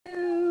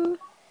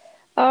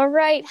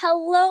right.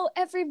 Hello,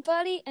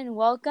 everybody, and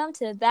welcome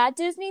to That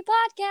Disney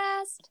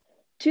Podcast.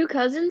 Two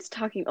cousins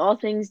talking all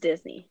things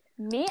Disney.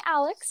 Me,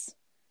 Alex.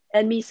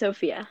 And me,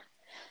 Sophia.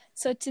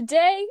 So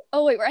today...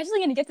 Oh, wait, we're actually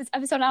going to get this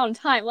episode out on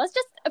time. Let's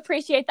just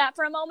appreciate that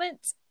for a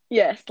moment.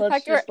 Yes, The let's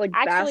fact just, we're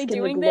bask actually in the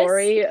doing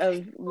glory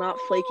of not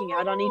flaking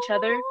out on each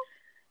other.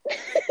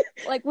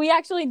 Like, we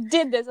actually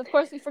did this. Of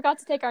course, we forgot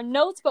to take our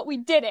notes, but we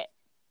did it.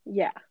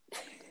 Yeah.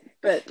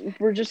 But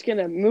we're just going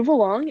to move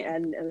along,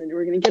 and then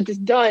we're going to get this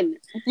done.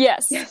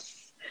 Yes.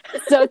 Yes.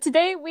 So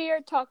today we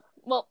are talking...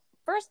 Well,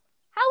 first,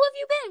 how have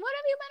you been? What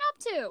have you been up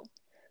to?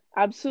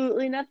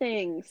 Absolutely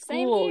nothing.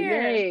 School, Same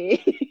here.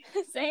 yay.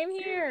 Same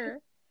here.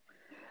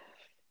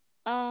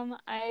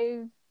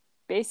 I've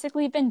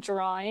basically been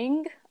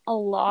drawing a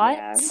lot.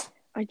 Yeah.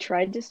 I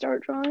tried to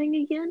start drawing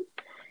again,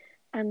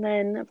 and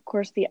then, of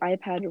course, the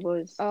iPad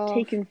was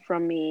taken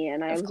from me,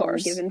 and I was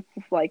only given,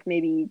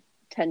 maybe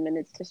 10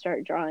 minutes to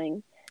start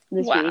drawing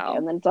this week,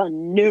 and then it's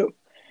on no.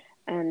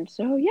 And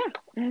so, yeah,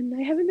 and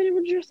I haven't been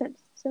able to draw since,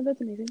 so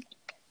that's amazing.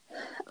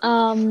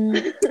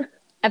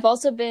 I've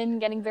also been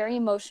getting very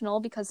emotional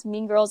because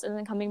Mean Girls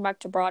isn't coming back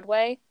to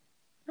Broadway.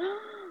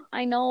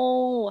 I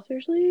know.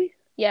 Seriously?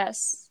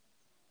 Yes.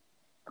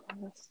 Oh,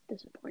 that's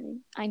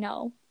disappointing. I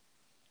know.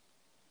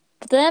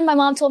 But then my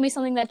mom told me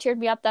something that cheered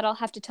me up that I'll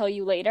have to tell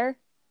you later.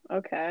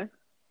 Okay.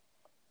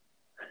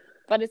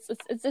 But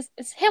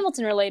it's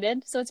Hamilton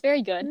related, so it's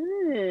very good.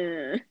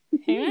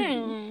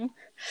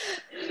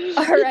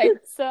 All right,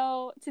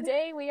 so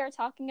today we are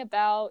talking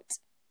about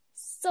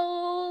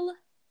Soul,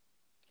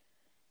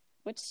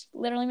 which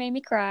literally made me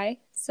cry.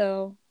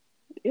 So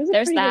it was a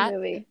pretty good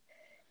movie.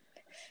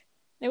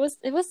 It was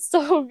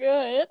so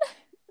good.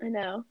 I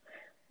know.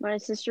 My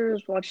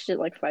sister's watched it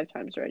 5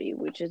 times already,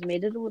 which has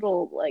made it a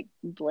little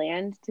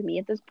bland to me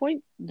at this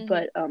point. Mm-hmm.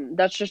 But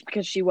that's just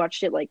because she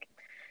watched it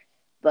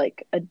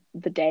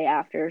the day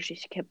after. She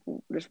kept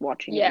just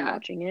watching it and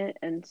watching it,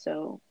 and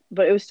so.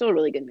 But it was still a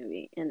really good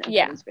movie, and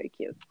it was very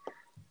cute.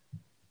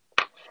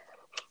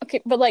 Okay,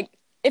 but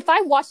if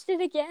I watched it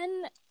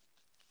again,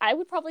 I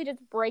would probably just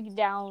break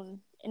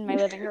down in my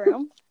living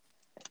room.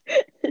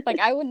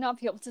 I would not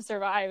be able to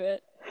survive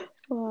it.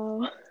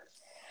 Wow.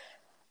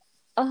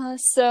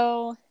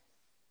 So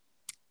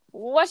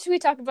what should we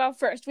talk about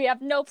first? We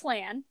have no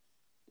plan.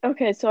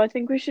 Okay, so I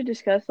think we should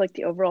discuss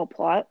the overall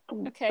plot.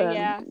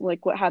 Okay,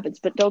 what happens,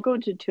 but don't go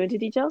into too into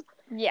detail.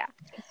 Yeah.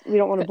 We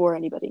don't want to bore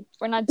anybody.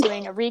 We're not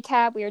doing a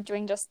recap. We are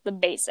doing just the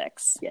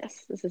basics.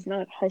 Yes, this is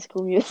not High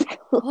School Musical.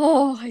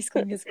 Oh, High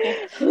School Musical.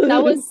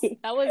 That was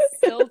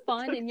so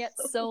fun and yet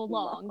so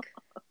long.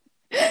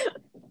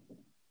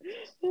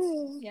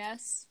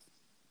 Yes.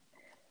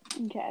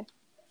 Okay.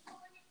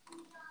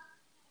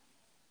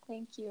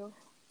 Thank you.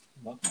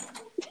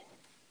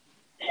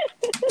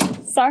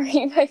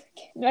 Sorry,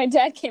 my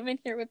dad came in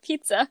here with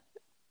pizza.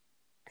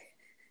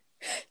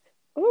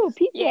 Oh,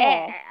 pizza!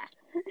 Yeah.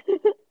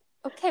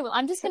 Okay, well,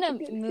 I'm just gonna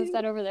move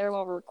that over there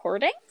while we're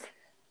recording.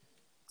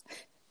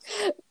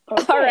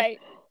 Okay. All right.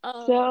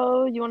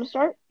 So, you want to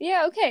start?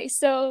 Yeah. Okay.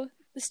 So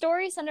the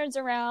story centers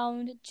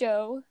around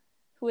Joe,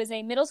 who is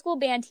a middle school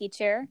band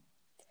teacher,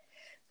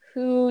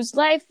 whose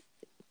life,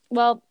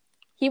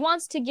 he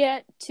wants to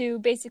get to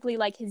basically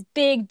his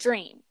big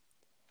dream.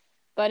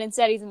 But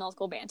instead, he's a middle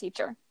school band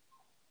teacher.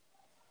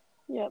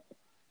 Yep.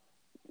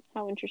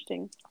 How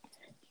interesting.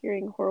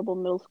 Hearing horrible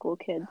middle school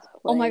kids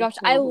play. Oh my gosh,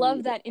 I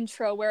love that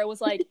intro where it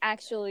was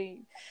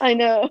actually... I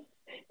know.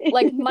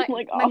 My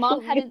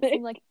mom hadn't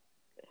seen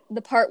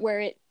the part where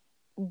it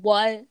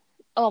was...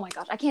 Oh my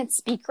gosh, I can't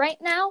speak right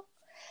now.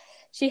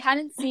 She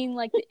hadn't seen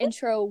the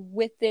intro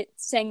with it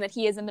saying that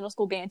he is a middle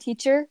school band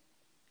teacher.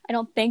 I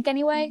don't think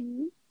anyway.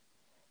 Mm-hmm.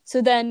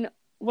 So then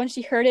when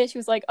she heard it, she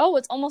was like, oh,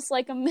 it's almost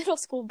like a middle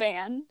school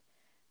band.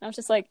 And I was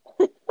just like,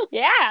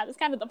 yeah, that's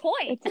kind of the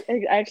point.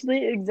 It's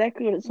actually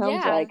exactly what it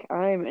sounds like.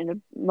 I'm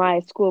in my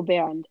school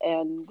band,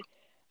 and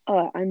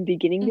I'm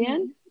beginning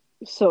band,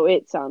 so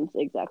it sounds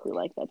exactly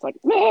like that.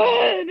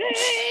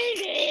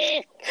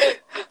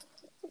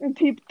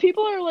 It's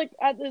people are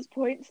at this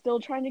point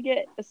still trying to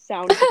get a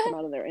sound to come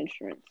out of their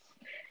instruments,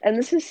 and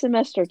this is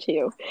semester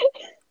 2.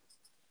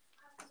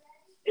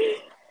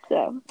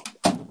 So,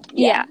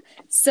 yeah.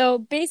 So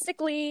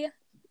basically,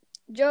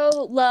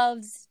 Joe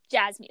loves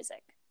jazz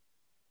music.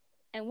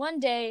 And one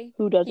day,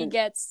 he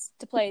gets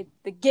to play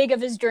the gig of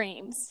his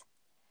dreams.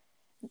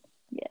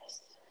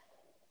 Yes.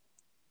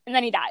 And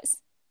then he dies.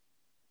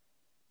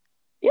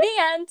 Yep. The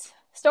end.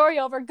 Story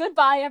over.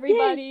 Goodbye,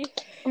 everybody. Yay.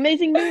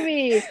 Amazing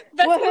movie.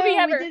 Best movie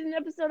ever. We did an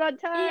episode on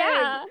time.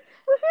 Yeah.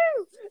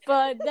 Woohoo!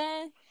 But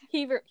then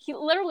he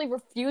literally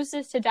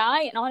refuses to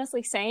die, and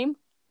honestly, same.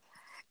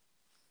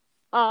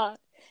 So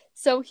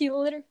he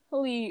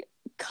literally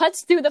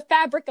cuts through the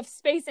fabric of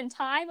space and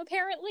time,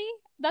 apparently.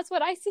 That's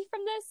what I see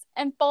from this.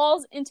 And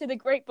falls into the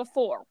great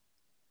before.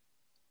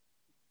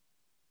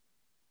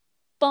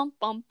 Bum,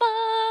 bum,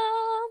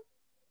 bum.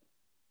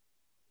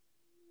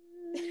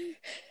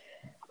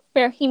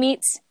 Where he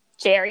meets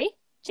Jerry,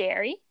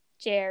 and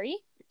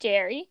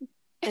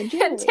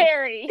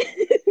Terry.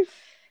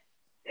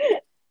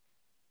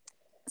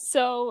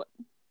 So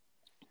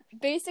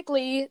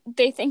basically,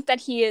 they think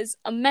that he is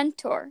a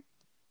mentor.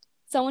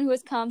 Someone who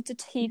has come to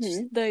teach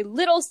the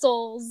little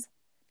souls,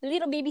 the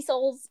little baby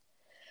souls,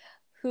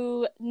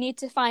 who need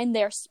to find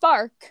their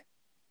spark.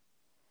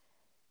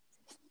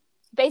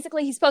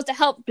 Basically, he's supposed to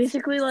help.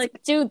 Basically,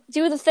 like do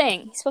the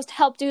thing. He's supposed to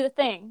help do the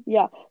thing.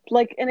 Yeah,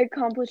 like an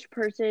accomplished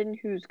person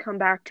who's come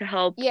back to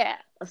help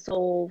a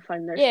soul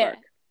find their spark.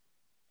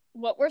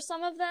 What were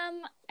some of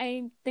them?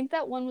 I think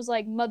that one was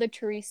like Mother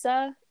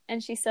Teresa,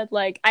 and she said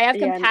like, "I have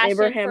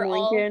compassion for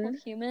Lincoln. All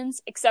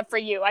humans except for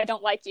you. I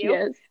don't like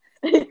you."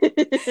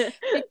 Yes.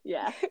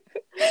 Yeah.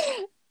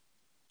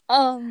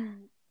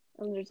 And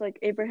there's like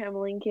Abraham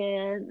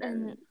Lincoln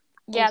and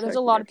there's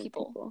a lot of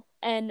people.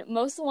 And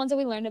most of the ones that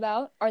we learned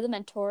about are the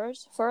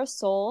mentors for a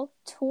soul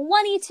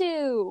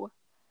 22,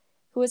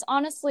 who is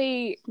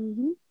honestly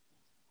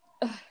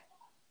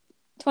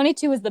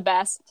 22 is the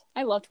best.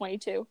 I love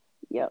 22.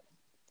 Yep.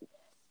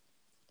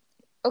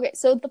 Okay,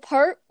 so the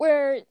part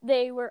where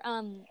they were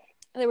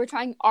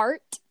trying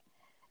art,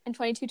 and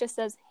 22 just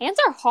says, "Hands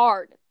are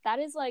hard." That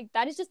is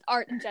just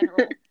art in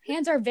general.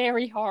 Hands are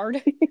very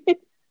hard.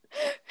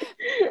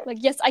 Like,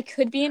 yes, I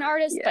could be an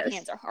artist, but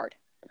hands are hard.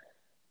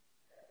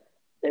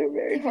 They're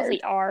very hard. They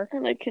are.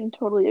 And I can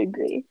totally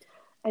agree.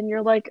 And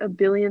you're like a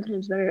billion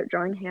times better at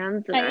drawing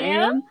hands than I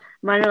am.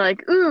 Mine are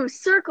like, ooh,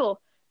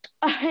 circle,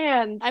 a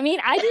hand. I mean,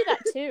 I do that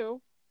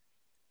too.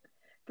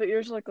 But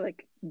yours look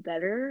like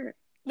better.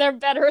 They're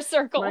better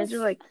circles. Mine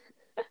are like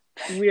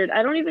weird.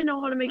 I don't even know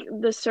how to make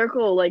the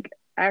circle like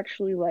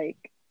actually like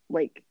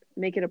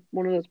make it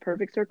one of those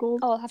perfect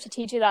circles. I'll have to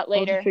teach you that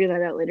later. I'll have to figure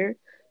that out later.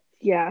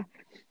 Yeah.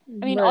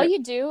 I mean, all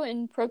you do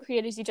in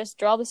Procreate is you just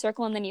draw the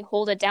circle and then you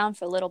hold it down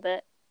for a little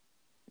bit.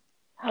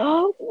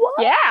 Oh,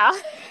 what? Yeah.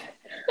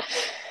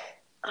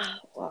 Oh,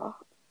 wow.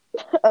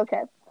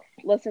 Okay.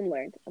 Lesson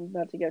learned. I'm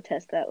about to go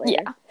test that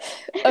later.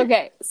 Yeah.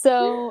 Okay,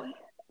 so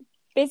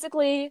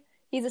basically,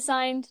 he's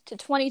assigned to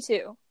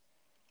 22.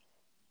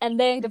 And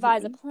they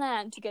devise a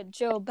plan to get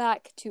Joe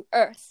back to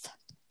Earth.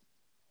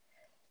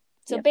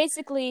 So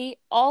basically,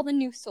 all the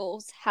new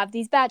souls have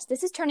these badges.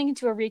 This is turning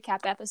into a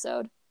recap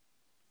episode.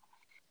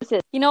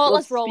 You know what?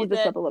 Let's roll with it. Speed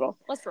this up a little.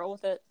 Let's roll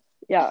with it.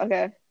 Yeah,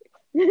 okay.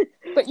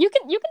 But you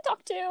can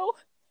talk too.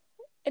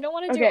 I don't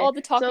want to do all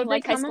the talking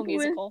like High School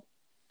Musical.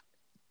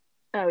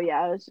 Oh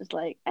yeah, I was just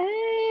like,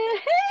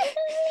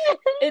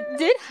 It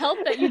did help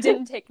that you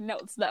didn't take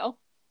notes though,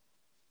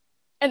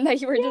 and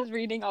that you were just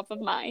reading off of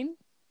mine.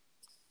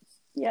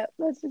 Yeah,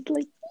 that's just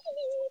like,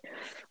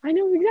 I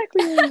know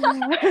exactly where you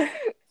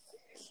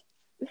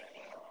are.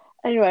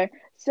 Anyway,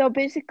 so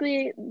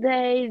basically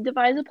they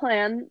devise a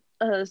plan.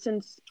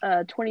 Since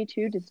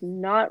 22 does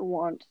not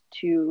want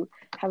to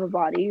have a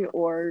body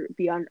or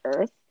be on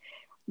Earth,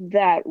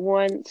 that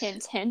once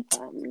hint.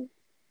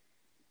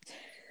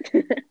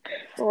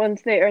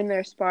 Once they earn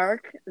their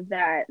spark,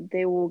 that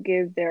they will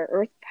give their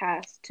Earth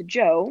pass to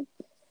Joe,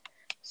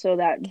 so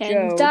that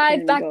Joe dive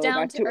can back go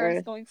down back to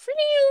Earth, going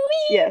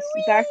yes,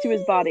 back to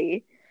his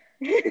body.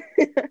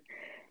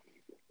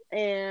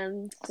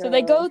 And so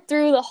they go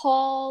through the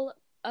hall.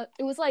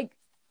 It was like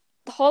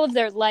the hall of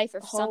their life or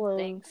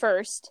something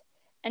first.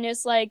 And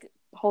it's like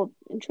whole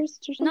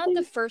interest or something? Not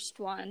the first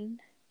one.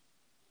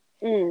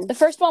 The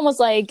first one was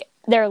like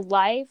their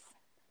life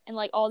and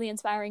like all the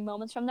inspiring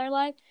moments from their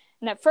life.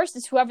 And at first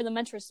it's whoever the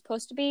mentor is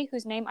supposed to be,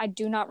 whose name I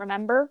do not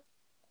remember.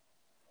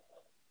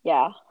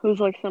 Yeah, who's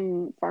like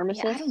some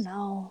pharmacist? Yeah, I don't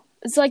know.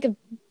 It's like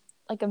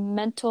a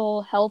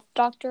mental health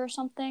doctor or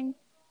something.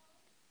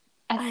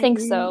 I think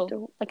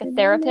so. Like a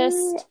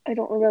therapist. I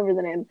don't remember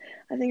the name.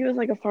 I think it was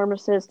like a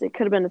pharmacist. It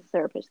could have been a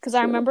therapist. Because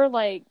I remember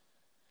like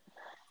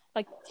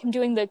him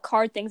doing the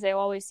card things I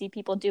always see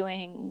people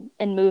doing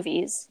in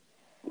movies.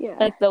 Yeah.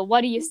 Like the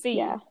what do you see?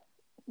 Yeah.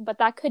 But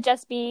that could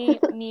just be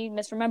me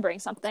misremembering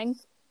something.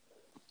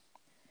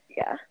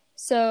 Yeah.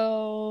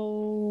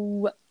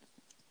 So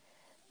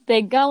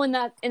they go and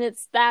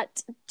it's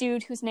that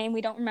dude whose name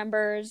we don't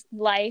remember's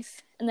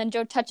life, and then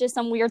Joe touches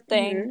some weird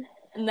thing,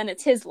 and then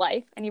it's his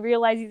life, and he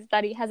realizes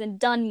that he hasn't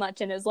done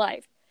much in his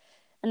life.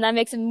 And that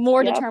makes him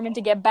more determined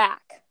to get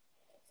back.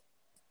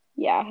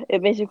 Yeah,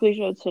 it basically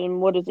shows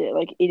him, what is it,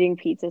 like eating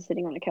pizza,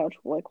 sitting on a couch,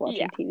 like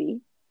watching TV.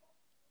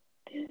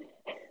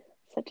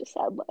 Such a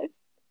sad life.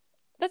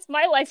 That's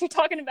my life you're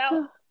talking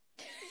about.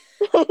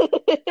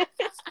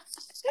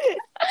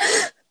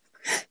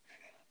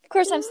 Of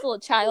course, I'm still a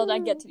child. I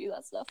get to do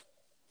that stuff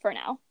for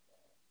now.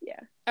 Yeah.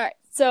 All right.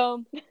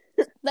 So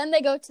then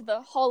they go to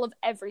the Hall of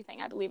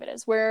Everything, I believe it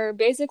is, where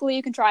basically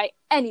you can try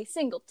any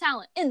single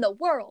talent in the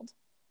world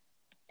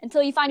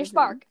until you find your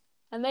spark.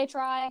 And they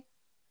try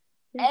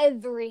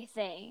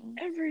everything.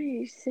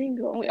 Every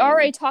single We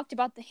already talked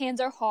about the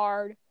hands are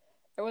hard.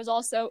 There was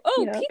also,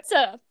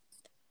 pizza.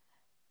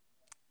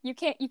 You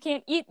can't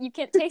eat, you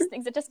can't taste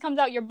things. It just comes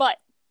out your butt.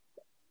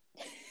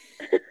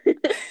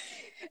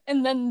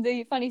 And then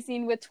the funny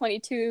scene with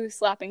 22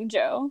 slapping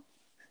Joe.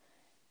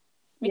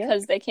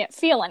 Because they can't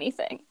feel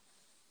anything.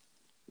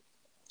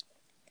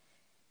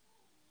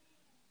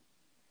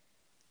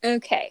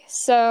 Okay,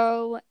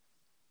 so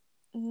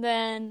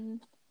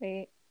then...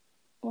 Wait,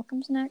 what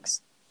comes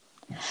next?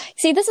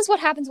 See, this is what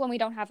happens when we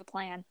don't have a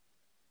plan.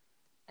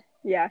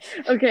 Yeah.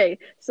 Okay.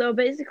 So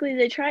basically,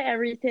 they try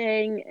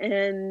everything,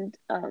 and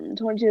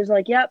 22 is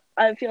like, "Yep,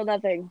 I feel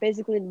nothing.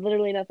 Basically,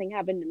 literally nothing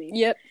happened to me."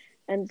 Yep.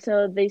 And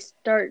so they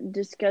start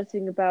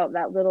discussing about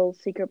that little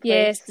secret place.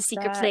 Yes, the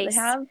secret place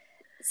they have.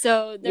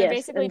 So they're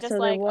basically just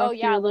like, "Oh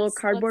yeah, let's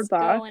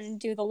go and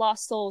do the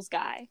Lost Souls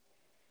guy."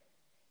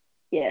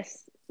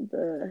 Yes,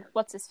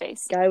 what's his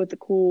face? Guy with the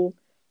cool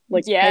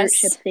pirate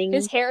ship thing.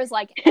 His hair is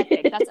like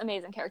epic. That's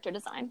amazing character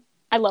design.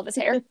 I love his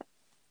hair.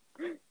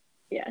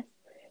 Yes.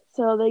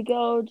 So they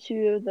go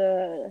to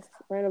the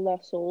Land of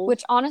Lost Souls,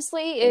 which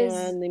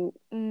honestly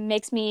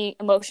makes me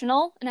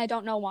emotional, and I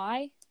don't know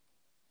why.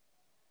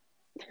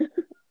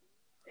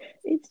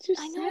 It's just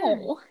I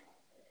know. Sad.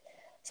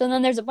 So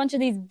then there's a bunch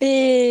of these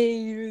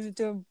big.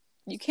 You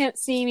can't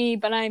see me,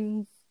 but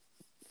I'm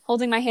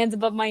holding my hands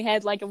above my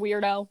head like a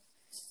weirdo.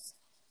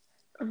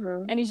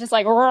 Uh-huh. And he's just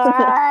like,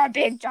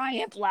 big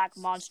giant black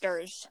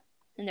monsters,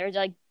 and there's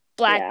like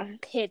black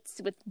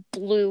pits with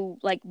blue,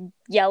 like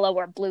yellow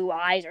or blue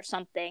eyes or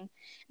something, and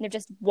they're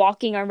just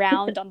walking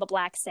around on the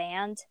black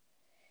sand,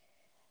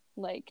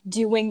 like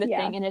doing the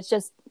thing, and it's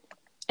just,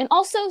 and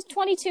also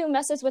 22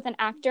 messes with an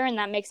actor, and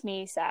that makes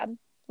me sad.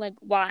 Like,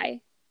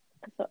 why?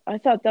 I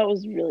thought that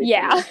was really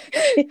funny.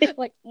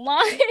 Like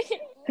line.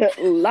 Okay,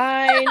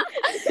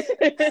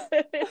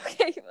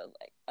 but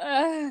like,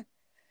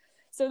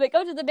 so they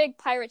go to the big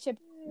pirate ship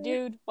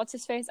dude. What's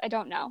his face? I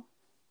don't know.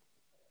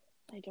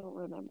 I don't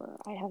remember.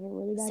 I haven't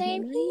really bad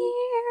Same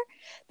here.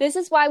 This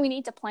is why we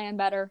need to plan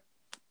better.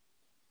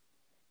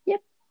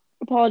 Yep.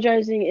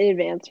 Apologizing in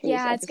advance for this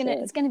episode.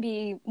 It's gonna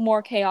be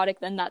more chaotic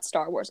than that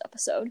Star Wars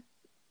episode.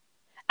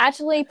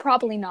 Actually,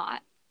 probably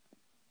not.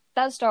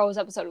 That Star Wars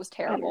episode was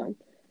terrible.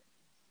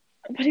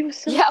 But it was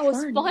so fun. Yeah, it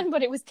was fun,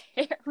 but it was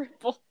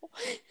terrible.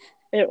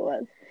 It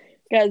was.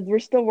 Guys, we're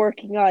still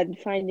working on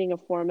finding a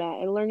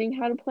format and learning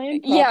how to plan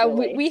properly. Yeah,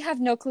 we have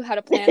no clue how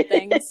to plan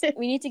things.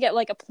 We need to get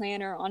like a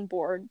planner on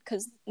board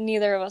because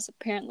neither of us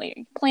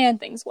apparently plan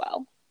things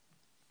well.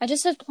 I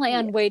just said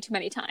plan way too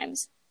many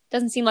times.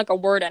 Doesn't seem like a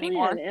word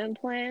anymore.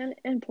 Plan.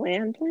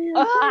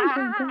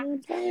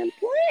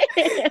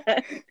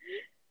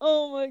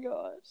 Oh my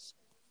gosh.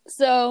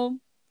 So,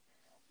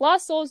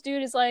 Lost Souls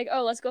dude is like,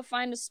 oh, let's go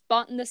find a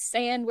spot in the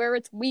sand where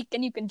it's weak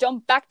and you can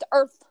jump back to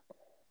Earth.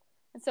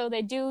 And so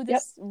they do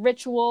this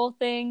ritual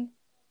thing.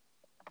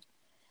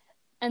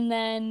 And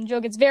then Joe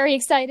gets very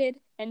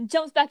excited and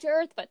jumps back to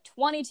Earth, but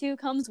 22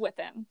 comes with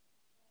him.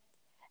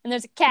 And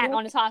there's a cat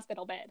on his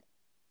hospital bed.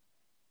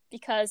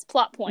 Because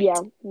plot point.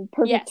 Yeah,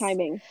 perfect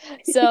timing.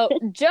 So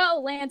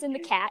Joe lands in the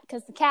cat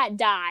because the cat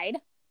died.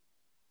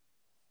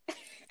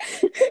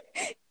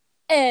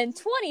 And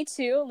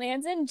 22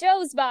 lands in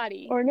Joe's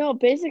body. Or no,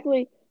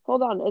 basically,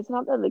 hold on. It's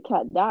not that the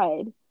cat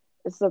died.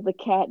 It's that the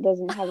cat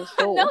doesn't have a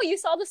soul. No, you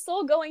saw the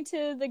soul going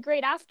to the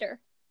great after.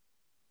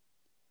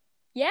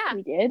 Yeah.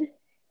 We did?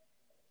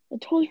 I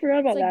totally forgot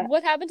about that.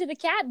 What happened to the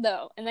cat,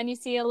 though? And then you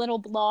see a little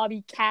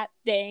blobby cat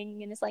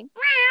thing, and it's like,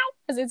 meow,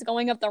 as it's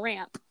going up the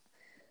ramp.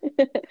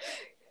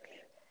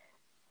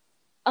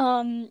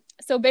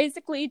 So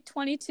basically,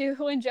 22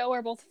 and Joe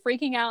are both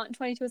freaking out, and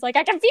 22 is like,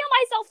 I can feel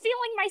myself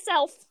feeling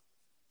myself!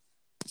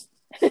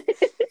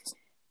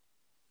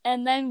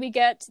 And then we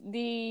get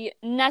the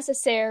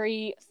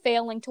necessary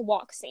failing to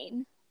walk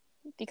scene.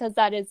 Because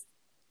that is...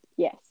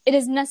 Yes. It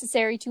is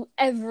necessary to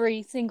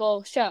every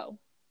single show.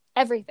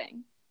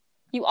 Everything.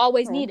 You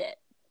always need it.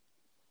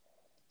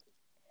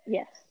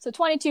 Yes. So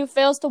 22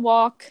 fails to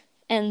walk,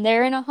 and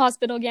they're in a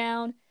hospital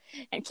gown,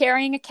 and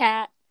carrying a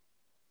cat,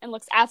 and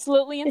looks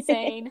absolutely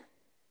insane.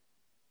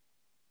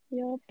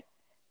 Yep.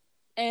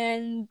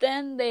 And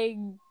then they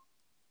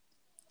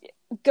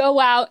go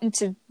out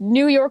into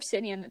New York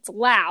City, and it's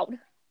loud.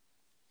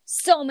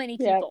 So many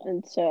people. Yeah,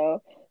 and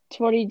so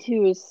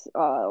 22 is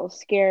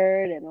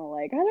scared and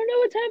like, I don't know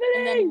what's happening.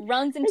 And then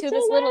runs into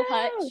this little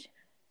hutch.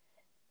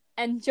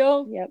 And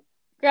Joe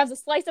grabs a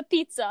slice of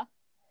pizza.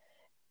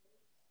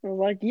 We're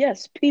like,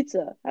 yes,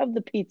 pizza. Have the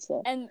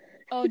pizza. And,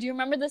 do you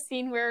remember the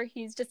scene where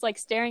he's just like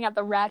staring at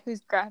the rat who's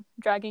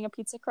dragging a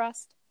pizza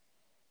crust?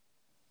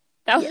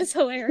 That was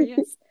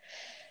hilarious.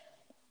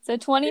 So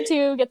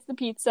 22 gets the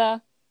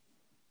pizza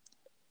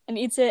and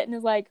eats it and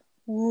is like,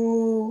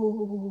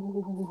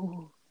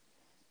 ooh.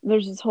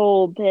 There's this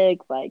whole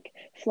big, like,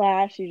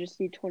 flash. You just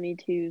see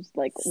 22's,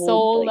 like,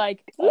 soul, old,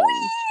 like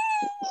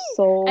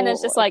soul. And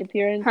it's just like,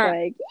 appearance,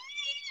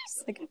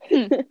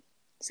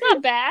 it's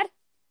not bad.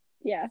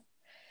 Yeah.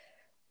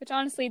 Which,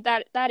 honestly,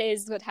 that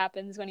is what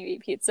happens when you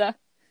eat pizza.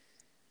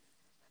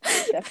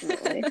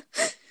 Definitely.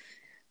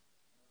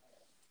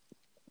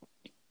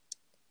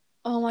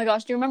 Oh my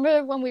gosh, do you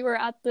remember when we were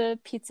at the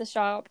pizza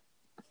shop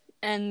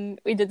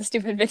and we did the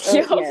stupid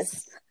videos? Oh,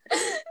 yes.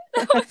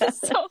 That was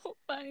so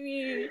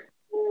funny.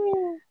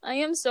 I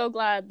am so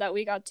glad that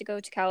we got to go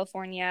to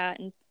California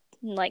and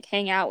like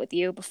hang out with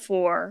you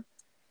before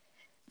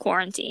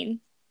quarantine.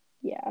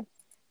 Yeah. And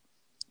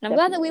I'm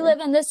glad that we live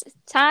in this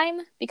time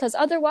because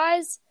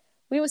otherwise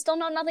we would still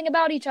know nothing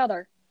about each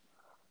other.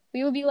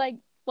 We would be like,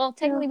 well,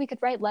 technically we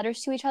could write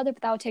letters to each other,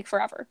 but that would take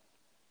forever.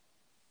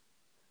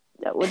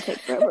 That would take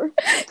forever.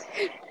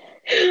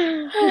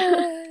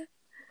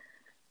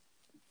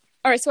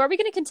 All right, so are we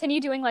going to continue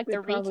doing like the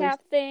recap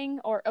thing,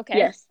 or okay?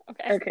 Yes.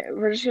 Okay.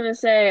 We're just gonna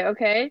say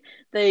okay.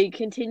 They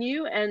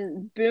continue,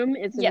 and boom,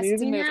 it's a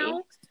movie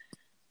now.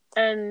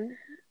 And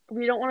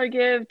we don't want to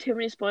give too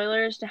many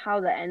spoilers to how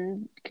the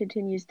end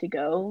continues to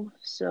go,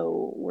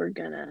 so we're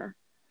gonna.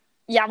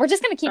 Yeah, we're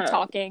just gonna keep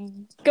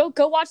talking. Go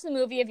watch the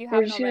movie if you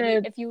haven't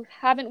already. If you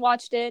haven't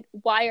watched it,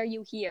 why are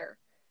you here?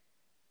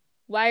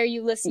 Why are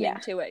you listening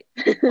to it?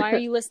 Why are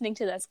you listening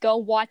to this? Go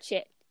watch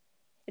it.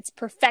 It's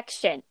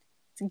perfection.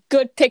 It's a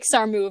good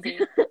Pixar movie.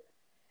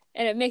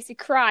 And it makes you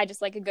cry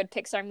just like a good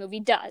Pixar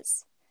movie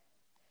does.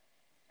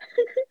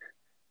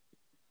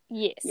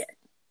 Yes.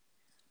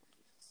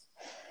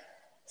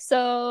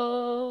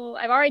 So,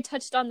 I've already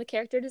touched on the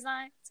character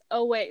designs.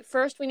 Oh, wait.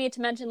 First, we need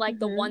to mention, like,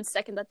 the 1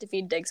 second that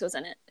Daveed Diggs was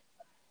in it.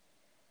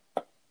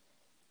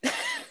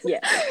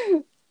 Yeah.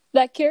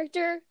 That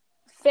character,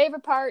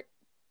 favorite part.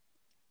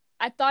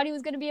 I thought he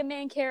was going to be a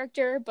main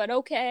character, but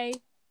okay.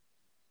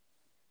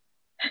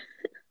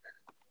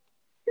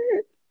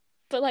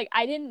 But, like,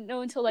 I didn't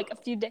know until, like, a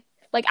few days.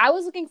 Like, I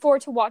was looking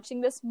forward to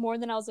watching this more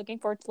than I was looking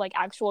forward to, like,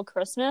 actual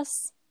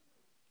Christmas.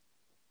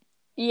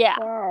 Yeah.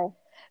 Wow.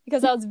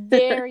 Because I was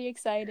very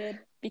excited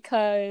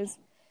because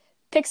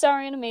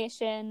Pixar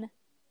animation,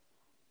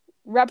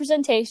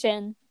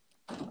 representation,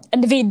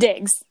 and Daveed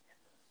Diggs.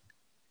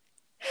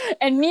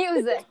 And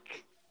music.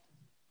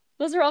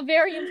 Those are all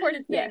very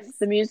important things. Yes,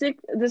 the music,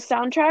 the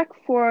soundtrack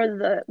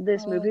for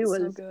this movie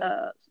was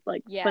so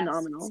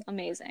phenomenal. It's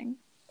amazing.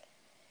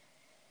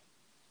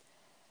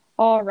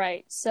 All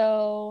right,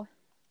 so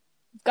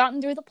we've gotten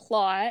through the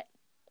plot.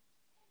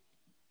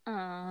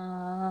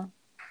 I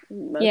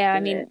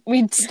mean,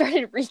 we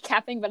started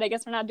recapping, but I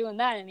guess we're not doing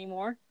that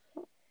anymore.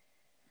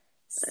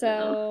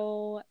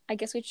 So I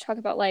guess we should talk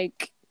about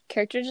like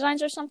character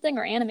designs or something,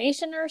 or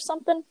animation or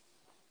something.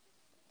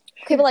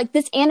 Okay, but like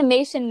this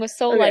animation was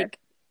so like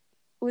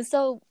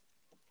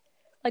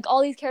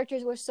all these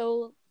characters were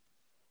so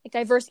like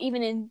diverse,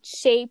 even in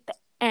shape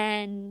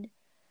and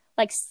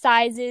like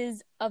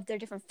sizes of their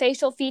different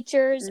facial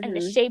features and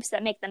the shapes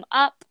that make them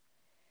up,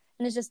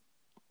 and it's just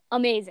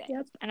amazing.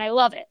 Yep. And I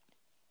love it.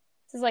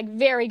 This is like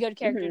very good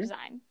character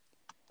design.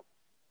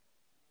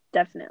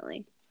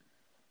 Definitely.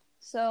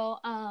 So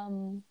I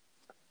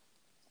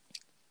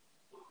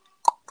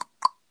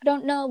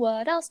don't know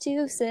what else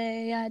to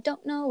say. I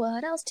don't know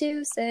what else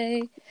to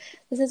say.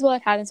 This is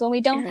what happens when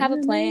we don't have a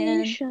plan.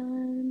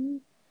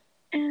 Animation.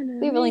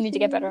 We really need to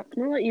get better. I'm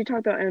gonna let you talk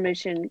about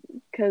animation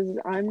because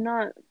I'm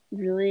not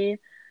really.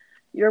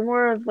 You're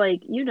more of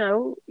like,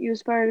 you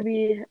aspire to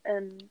be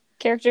an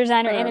character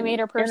designer,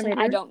 animator person. Animator.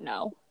 I don't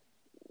know.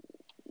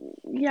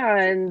 Yeah,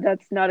 and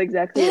that's not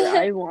exactly what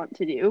I want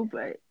to do,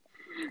 but.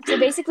 So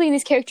basically,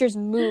 these characters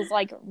move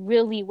like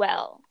really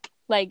well.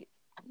 Like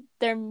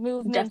their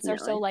movements are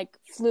so like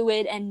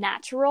fluid and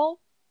natural.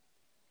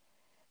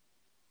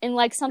 And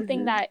like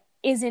something that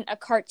isn't a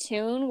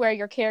cartoon where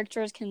your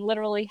characters can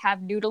literally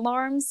have noodle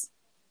arms.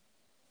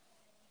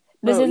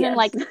 This isn't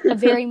like a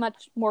very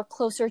much more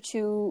closer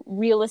to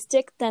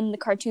realistic than the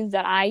cartoons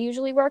that I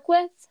usually work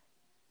with.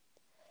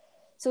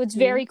 So it's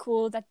very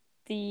cool that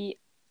the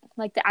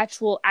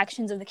actual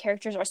actions of the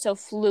characters are so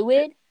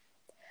fluid.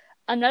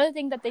 Another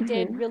thing that they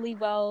did really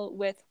well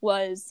with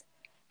was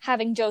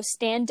having Joe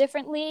stand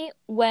differently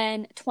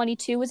when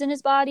 22 was in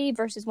his body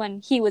versus when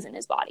he was in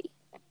his body.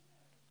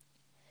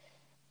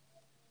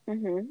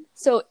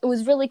 So it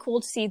was really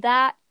cool to see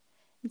that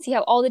and see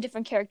how all the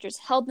different characters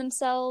held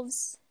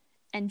themselves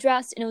and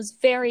dressed, and it was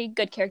very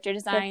good character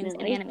designs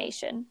and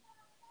animation.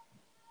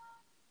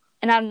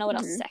 And I don't know what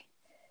else to say.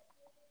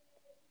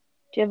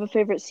 Do you have a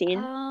favorite scene?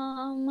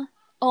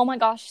 Oh my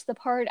gosh, the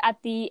part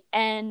at the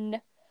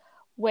end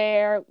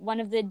where one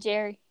of the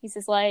Jerry, he's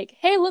just like,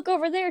 "Hey, look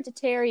over there," to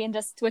Terry, and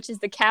just switches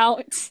the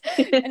count.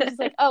 And it's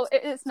like, "Oh,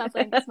 it's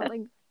nothing. It's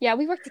nothing." Yeah,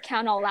 we worked the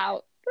count all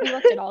out. We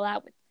worked it all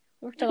out. We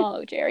worked it all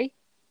out, Jerry.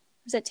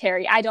 Was it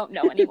Terry? I don't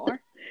know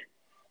anymore.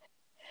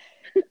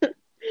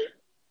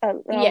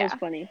 That was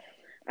funny.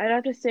 I'd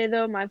have to say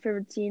though, my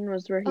favorite scene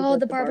was where he's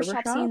the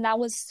barbershop scene. That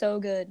was so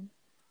good.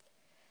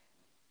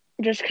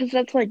 Just because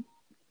that's like,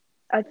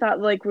 I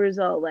thought like where it's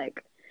all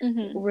like,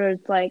 where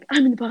it's like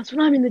I'm in the bus when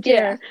I'm in the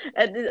chair,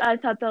 and I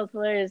thought that was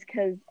hilarious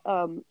because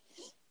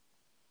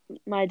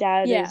my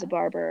dad is a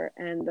barber,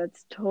 and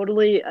that's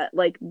totally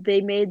like they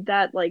made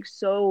that like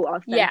so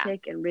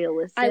authentic and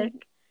realistic.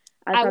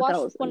 I thought watched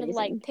that was one of the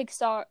like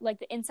Pixar, like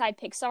the Inside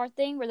Pixar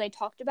thing where they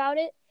talked about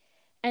it,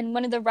 and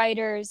one of the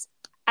writers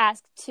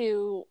asked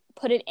to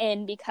put it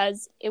in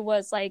because it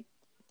was like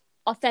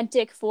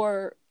authentic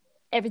for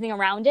everything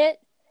around it.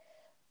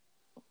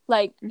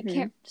 Like I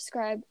can't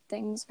describe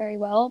things very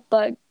well,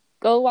 but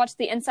go watch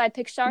the Inside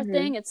Pixar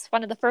thing. It's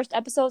one of the first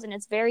episodes, and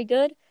it's very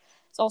good.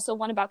 It's also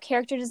one about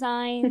character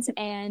designs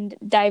and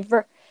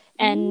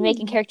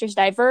making characters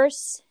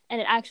diverse, and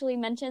it actually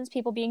mentions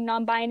people being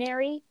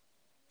non-binary.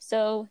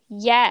 So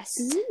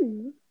yes.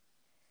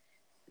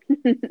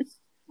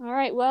 All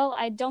right, well,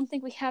 I don't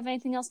think we have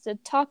anything else to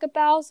talk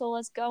about, so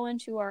let's go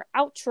into our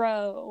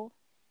outro.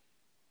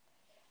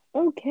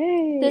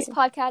 Okay. This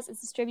podcast is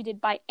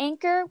distributed by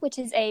Anchor, which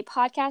is a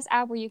podcast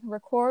app where you can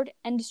record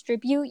and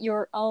distribute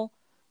your own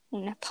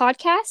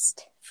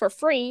podcast for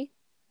free.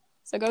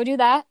 So go do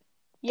that.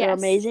 Yes. They're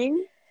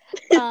amazing.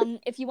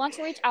 If you want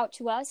to reach out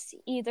to us,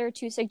 either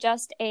to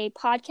suggest a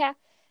podcast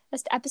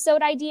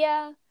episode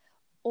idea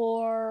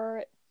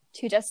or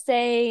to just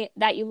say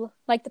that you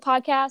like the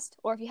podcast,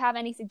 or if you have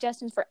any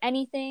suggestions for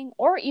anything,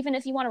 or even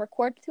if you want to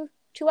record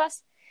to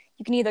us,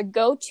 you can either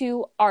go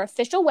to our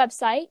official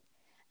website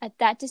at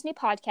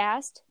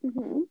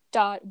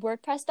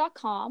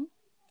thatdisneypodcast.wordpress.com.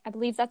 I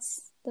believe I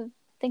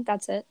think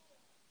that's it.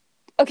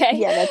 Okay.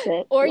 Yeah, that's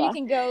it. Or you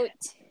can go...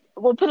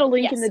 We'll put a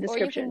link in the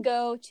description. Or you can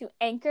go to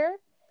Anchor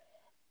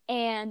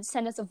and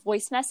send us a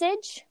voice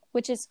message,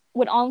 which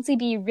would honestly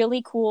be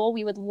really cool.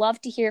 We would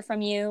love to hear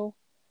from you.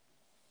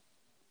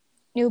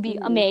 It would be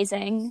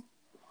amazing.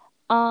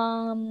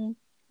 Yeah,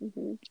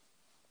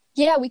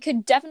 we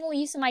could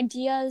definitely use some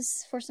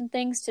ideas for some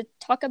things to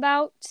talk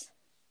about.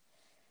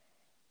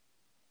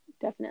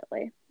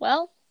 Definitely.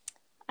 Well,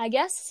 I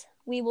guess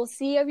we will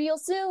see you real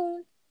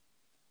soon.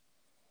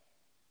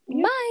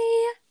 Yep.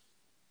 Bye.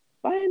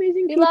 Bye,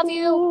 amazing people. We love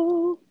you.